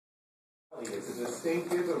It's a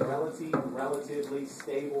distinctive and relatively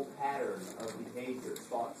stable pattern of behaviors,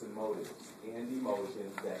 thoughts, and motives, and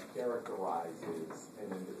emotions that characterizes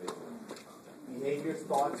an individual. Behaviors,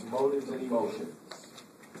 thoughts, motives, and emotions.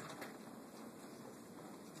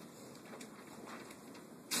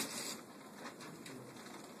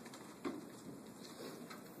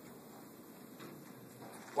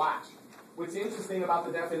 Watch. What's interesting about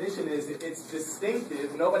the definition is it's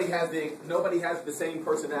distinctive. Nobody has the same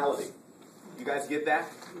personality. You guys get that?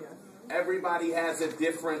 Yes. Everybody has a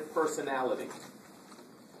different personality.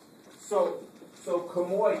 So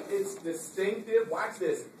Kamoy, it's distinctive, watch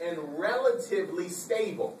this, and relatively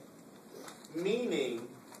stable. Meaning,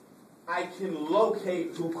 I can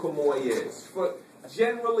locate who Kamoy is.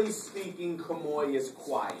 Generally speaking, Kamoy is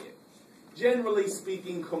quiet. Generally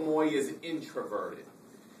speaking, Kamoy is introverted.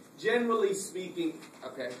 Generally speaking,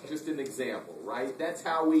 okay, just an example, right? That's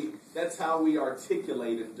how we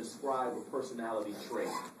articulate and describe a personality trait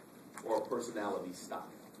or a personality style.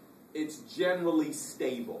 It's generally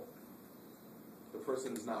stable. The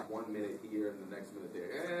person's not 1 minute here and the next minute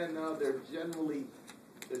there. No, they're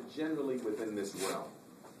generally within this realm.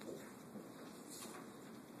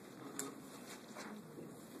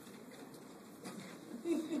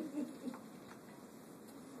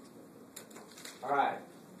 All right.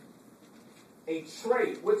 A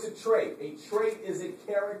trait. What's a trait? A trait is a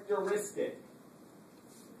characteristic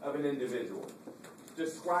of an individual,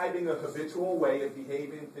 describing a habitual way of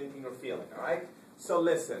behaving, thinking, or feeling. All right? So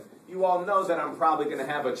listen, you all know that I'm probably going to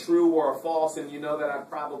have a true or a false, and you know that I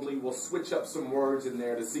probably will switch up some words in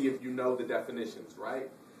there to see if you know the definitions, right?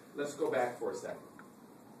 Let's go back for a second.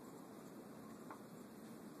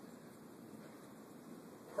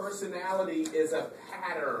 Personality is a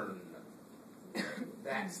pattern.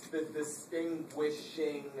 That's the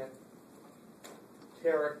distinguishing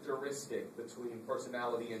characteristic between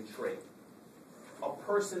personality and trait. A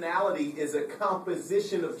personality is a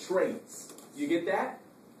composition of traits. You get that?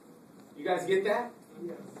 You guys get that?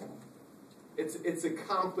 Yes. It's a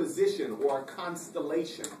composition or a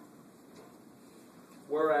constellation.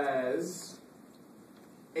 Whereas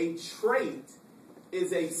a trait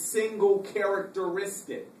is a single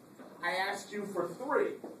characteristic. I asked you for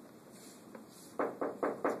three.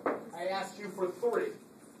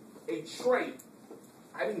 A trait.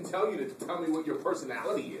 I didn't tell you to tell me what your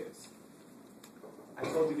personality is. I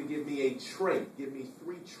told you to give me a trait. Give me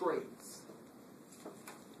 3 traits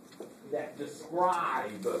that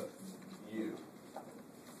describe you.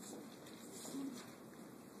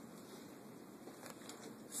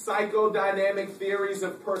 Psychodynamic theories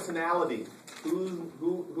of personality.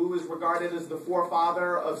 Who is regarded as the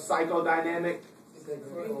forefather of psychodynamic?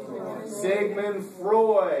 Sigmund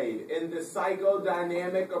Freud. And the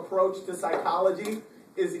psychodynamic approach to psychology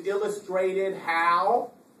is illustrated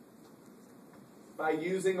how? By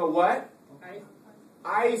using a what?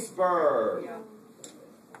 Iceberg. Yeah.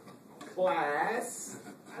 Class.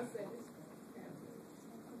 I said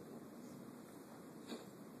it.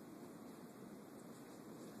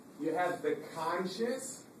 You have the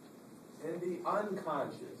conscious and the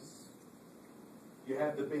unconscious. You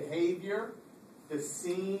have the behavior, the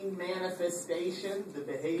seen manifestation, the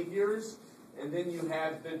behaviors, and then you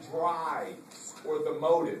have the drives or the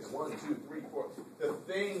motives. 1, 2, 3, 4. The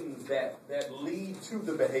things that lead to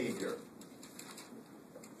the behavior.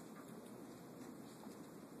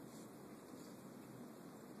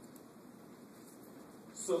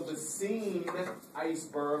 So the seen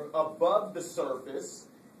iceberg above the surface,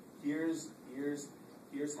 here's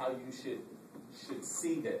how you should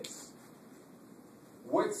see this.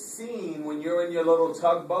 What's seen when you're in your little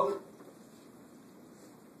tugboat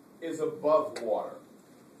is above water.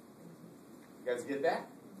 You guys get that?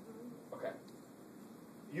 Okay.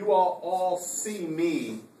 You all see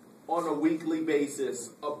me on a weekly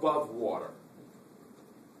basis above water.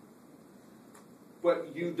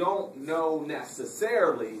 But you don't know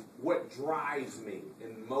necessarily what drives me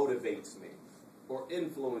and motivates me or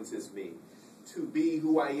influences me to be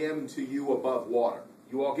who I am to you above water.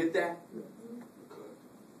 You all get that? Good.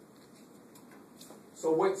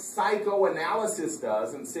 So what psychoanalysis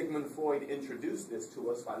does, and Sigmund Freud introduced this to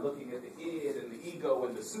us by looking at the id and the ego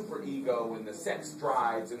and the superego and the sex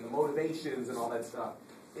drives and the motivations and all that stuff,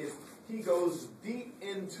 is he goes deep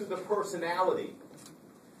into the personality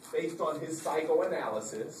based on his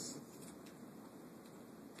psychoanalysis,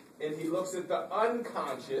 and he looks at the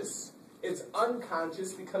unconscious. It's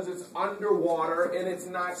unconscious because it's underwater and it's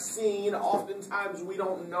not seen. Oftentimes we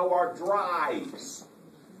don't know our drives,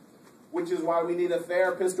 which is why we need a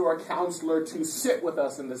therapist or a counselor to sit with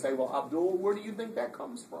us and to say, well, Abdul, where do you think that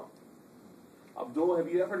comes from? Abdul, have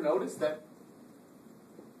you ever noticed that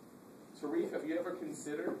Tarif, have you ever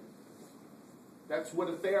considered? That's what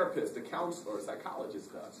a therapist, a counselor, a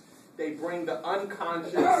psychologist does. They bring the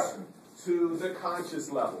unconscious to the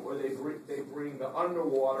conscious level, or they bring the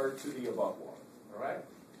underwater to the above water. All right?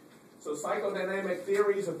 So psychodynamic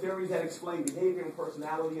theories are theories that explain behavior and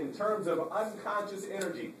personality in terms of unconscious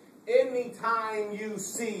energy. Anytime you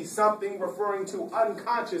see something referring to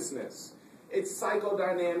unconsciousness, it's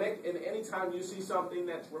psychodynamic, and anytime you see something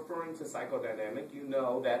that's referring to psychodynamic, you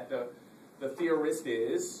know that the theorist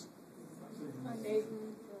is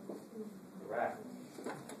correct.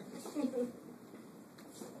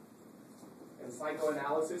 And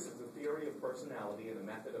psychoanalysis is a theory of personality and a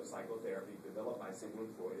method of psychotherapy developed by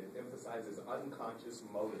Sigmund Freud. It emphasizes unconscious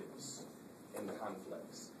motives in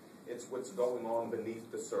conflicts. It's what's going on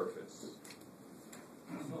beneath the surface.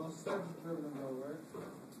 So it's surface-driven though, right?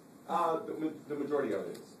 The majority of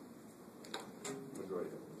it is. Majority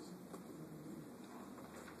of it is.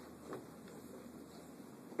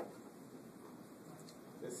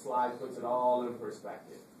 This slide puts it all in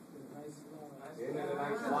perspective. Isn't it a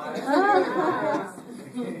nice slide?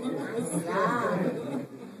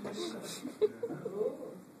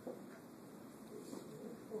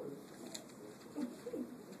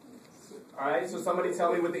 All right, so somebody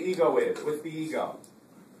tell me what the ego is. What's the ego?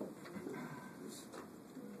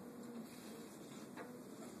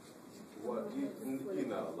 Well, you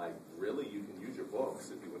know, like, really, you can use your books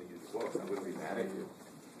if you want to use your books. I wouldn't be mad at you.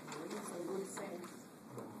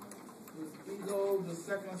 This ego, the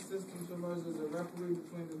second system to emerge as a referee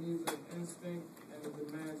between the needs of instinct and the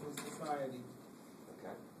demands of society.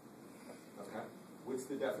 Okay. Okay. What's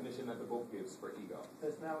the definition that the book gives for ego?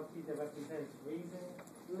 Personality that represents reason,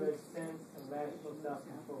 good sense, and rational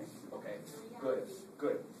self-control. Okay, good,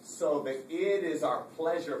 good. So the id is our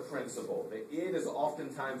pleasure principle. The id is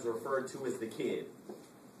oftentimes referred to as the kid.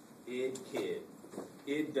 Id, kid.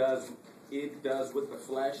 It does with the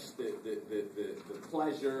flesh, the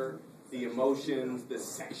pleasure, the emotions, the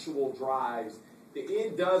sexual drives. The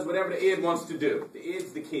id does whatever the id wants to do. The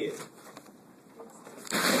id's the kid.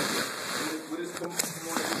 What does the id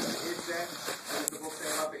say? What does the book say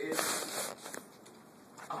about the id?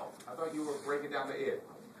 Oh, I thought you were breaking down the id.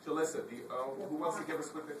 Jalissa, who wants to give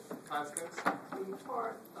us with the constants? The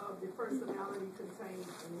part of the personality contains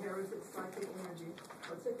inherited psychic energy,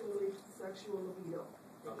 particularly sexual libido.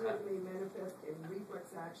 The id may manifest in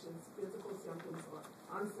reflex actions, physical symptoms, or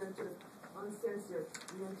uncensored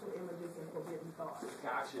mental images and forbidden thoughts.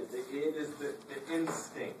 Gotcha. The id is the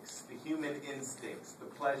instincts, the human instincts, the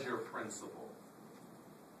pleasure principle,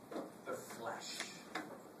 the flesh,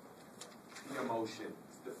 the emotions,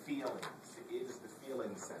 the feelings. The id is the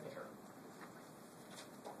feeling center.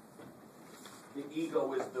 The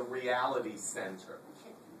ego is the reality center.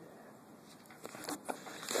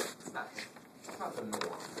 It's not the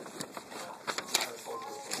norm.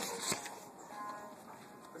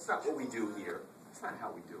 That's not what we do here. That's not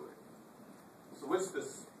how we do it. So what's the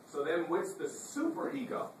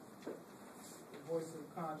superego? The voice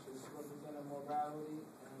of conscience representing morality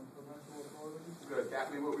and parental authority. Good.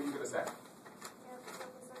 Daphne, what were you going to say?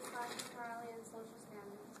 Morality and social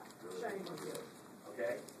standards. Shame of guilt.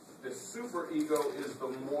 Okay. The superego is the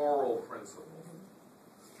moral principle.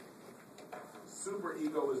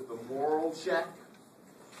 Superego is the moral check.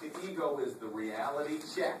 The ego is the reality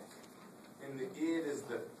check. And the id is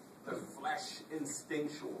the flesh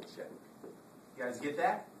instinctual check. You guys get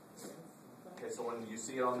that? Okay, so when you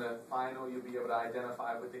see it on the final, you'll be able to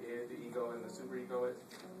identify what the id, the ego, and the superego is.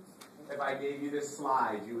 If I gave you this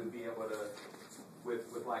slide, you would be able to,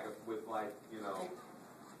 with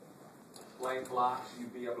blank blocks,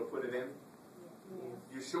 you'd be able to put it in.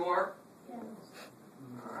 You sure? Yes.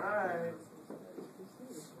 All right.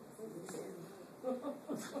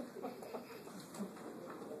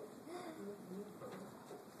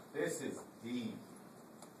 This is deep.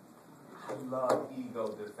 I love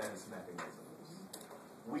ego defense mechanisms.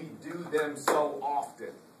 We do them so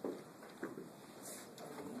often.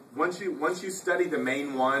 Once you study the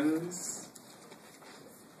main ones,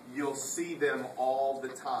 you'll see them all the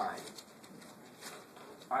time.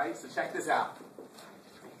 Alright, so check this out.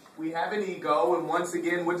 We have an ego, and once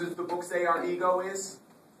again, what does the book say our ego is?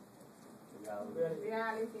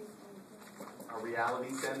 Reality. A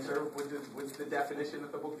reality center. What's the definition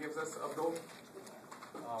that the book gives us, Abdul?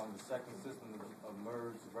 The second system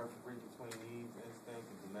emerged referee between needs, instinct,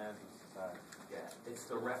 and demands of society. Yeah, it's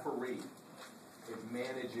the referee. It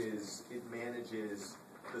manages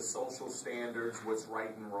the social standards, what's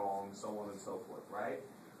right and wrong, so on and so forth, right?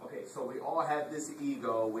 Okay, so we all have this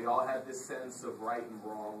ego, we all have this sense of right and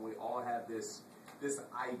wrong, we all have this this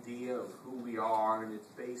idea of who we are, and it's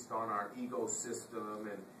based on our ego system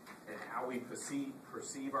and how we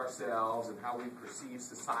perceive ourselves and how we perceive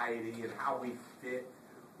society and how we fit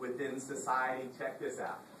within society. Check this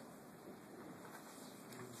out.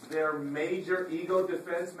 There are major ego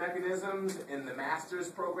defense mechanisms in the master's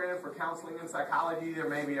program for counseling and psychology. There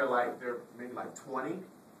may be like 20.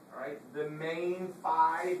 All right. The main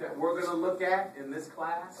 5 that we're going to look at in this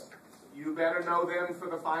class, you better know them for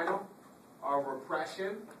the final, are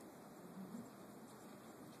repression,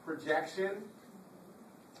 projection,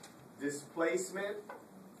 displacement,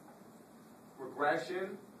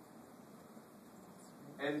 regression,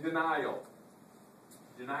 and denial.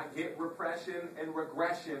 Do not get repression and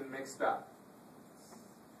regression mixed up.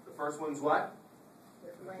 The first one's what?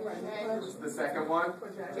 What's the second one?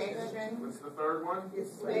 Projection. What's the third one?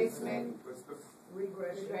 Displacement. What's the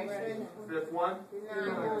Regression. fifth one?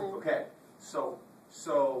 Denial. Okay, so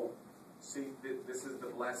see, this is the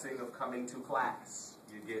blessing of coming to class.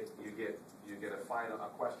 You get a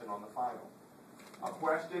question on the final. A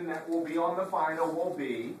question that will be on the final will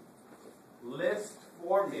be, list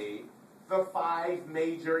for me the 5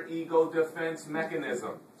 major ego defense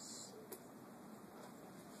mechanisms.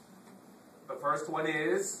 The first one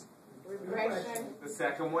is Regression. the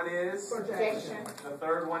second one is Projection. the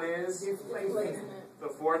third one is Displacement. the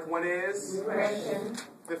fourth one is Regression.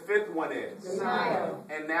 the fifth one is Denial.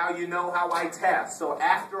 And now you know how I test. So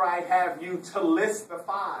after I have you to list the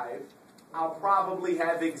 5, I'll probably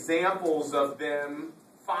have examples of them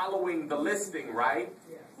following the listing, right?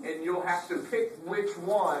 And you'll have to pick which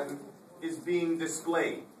one is being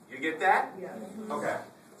displayed. You get that? Yeah. Okay.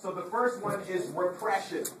 So the first one is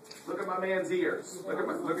repression. Look at my man's ears. Look at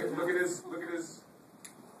his.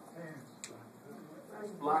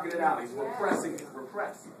 Blocking it out. He's repressing it.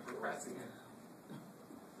 Repressing it.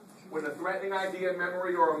 When a threatening idea,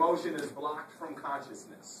 memory, or emotion is blocked from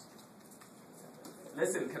consciousness.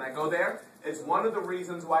 Listen, can I go there? It's one of the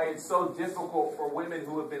reasons why it's so difficult for women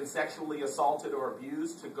who have been sexually assaulted or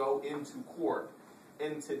abused to go into court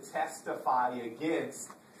and to testify against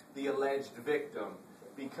the alleged victim,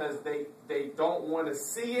 because they don't want to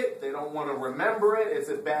see it, they don't want to remember it, it's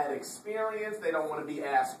a bad experience, they don't want to be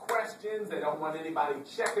asked questions, they don't want anybody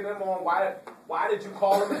checking them on why did you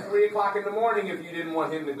call him at 3 o'clock in the morning if you didn't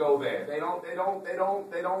want him to go there. They don't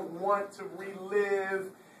want to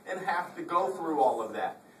relive and have to go through all of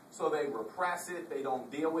that. So they repress it, they don't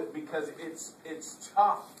deal with it because it's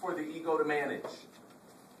tough for the ego to manage.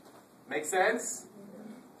 Make sense?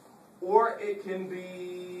 Or it can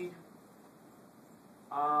be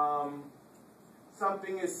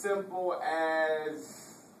something as simple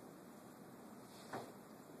as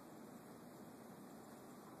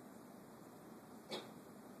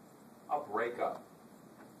a breakup,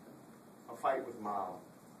 a fight with mom,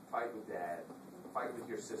 fight with dad, fight with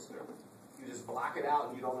your sister. You just block it out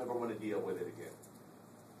and you don't ever want to deal with it again.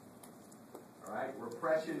 All right?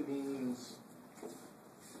 Repression means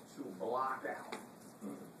to block out.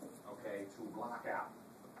 Okay? To block out.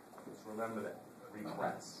 Just remember that.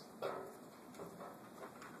 Repress.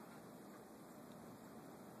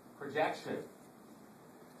 Projection.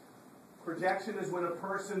 Projection is when a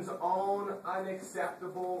person's own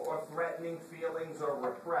unacceptable or threatening feelings are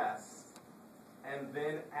repressed and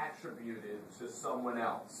then attributed to someone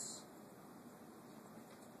else.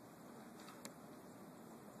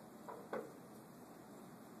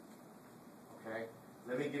 Okay?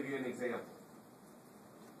 Let me give you an example.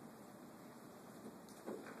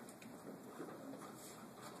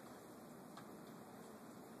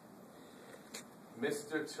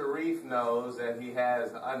 Mr. Tarif knows that he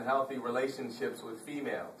has unhealthy relationships with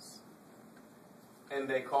females. And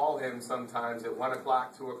they call him sometimes at 1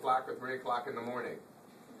 o'clock, 2 o'clock, or 3 o'clock in the morning.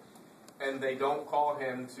 And they don't call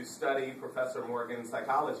him to study Professor Morgan's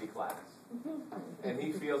psychology class. And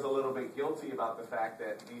he feels a little bit guilty about the fact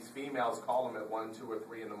that these females call him at 1, 2, or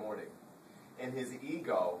 3 in the morning. And his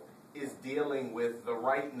ego is dealing with the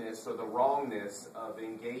rightness or the wrongness of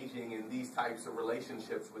engaging in these types of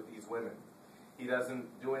relationships with these women. He doesn't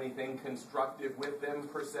do anything constructive with them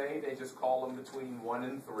per se. They just call him between 1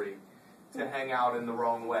 and 3 to hang out in the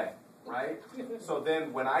wrong way, right? So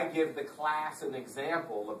then when I give the class an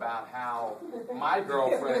example about how my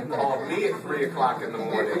girlfriend called me at 3 o'clock in the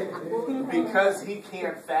morning because he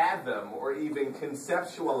can't fathom or even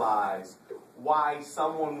conceptualize why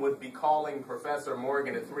someone would be calling Professor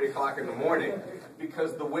Morgan at 3 o'clock in the morning,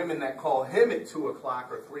 because the women that call him at 2 o'clock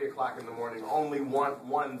or 3 o'clock in the morning only want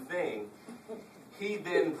one thing. He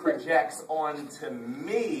then projects onto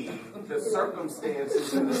me the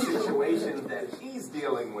circumstances and the situations that he's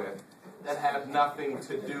dealing with that have nothing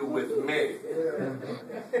to do with me.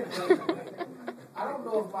 I don't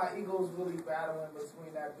know if my ego's really battling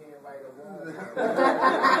between that being right or wrong.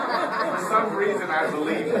 For some reason, I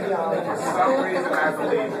believe it. For some reason, I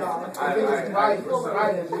believe it.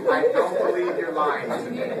 I don't believe you're lying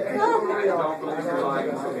to me. I don't believe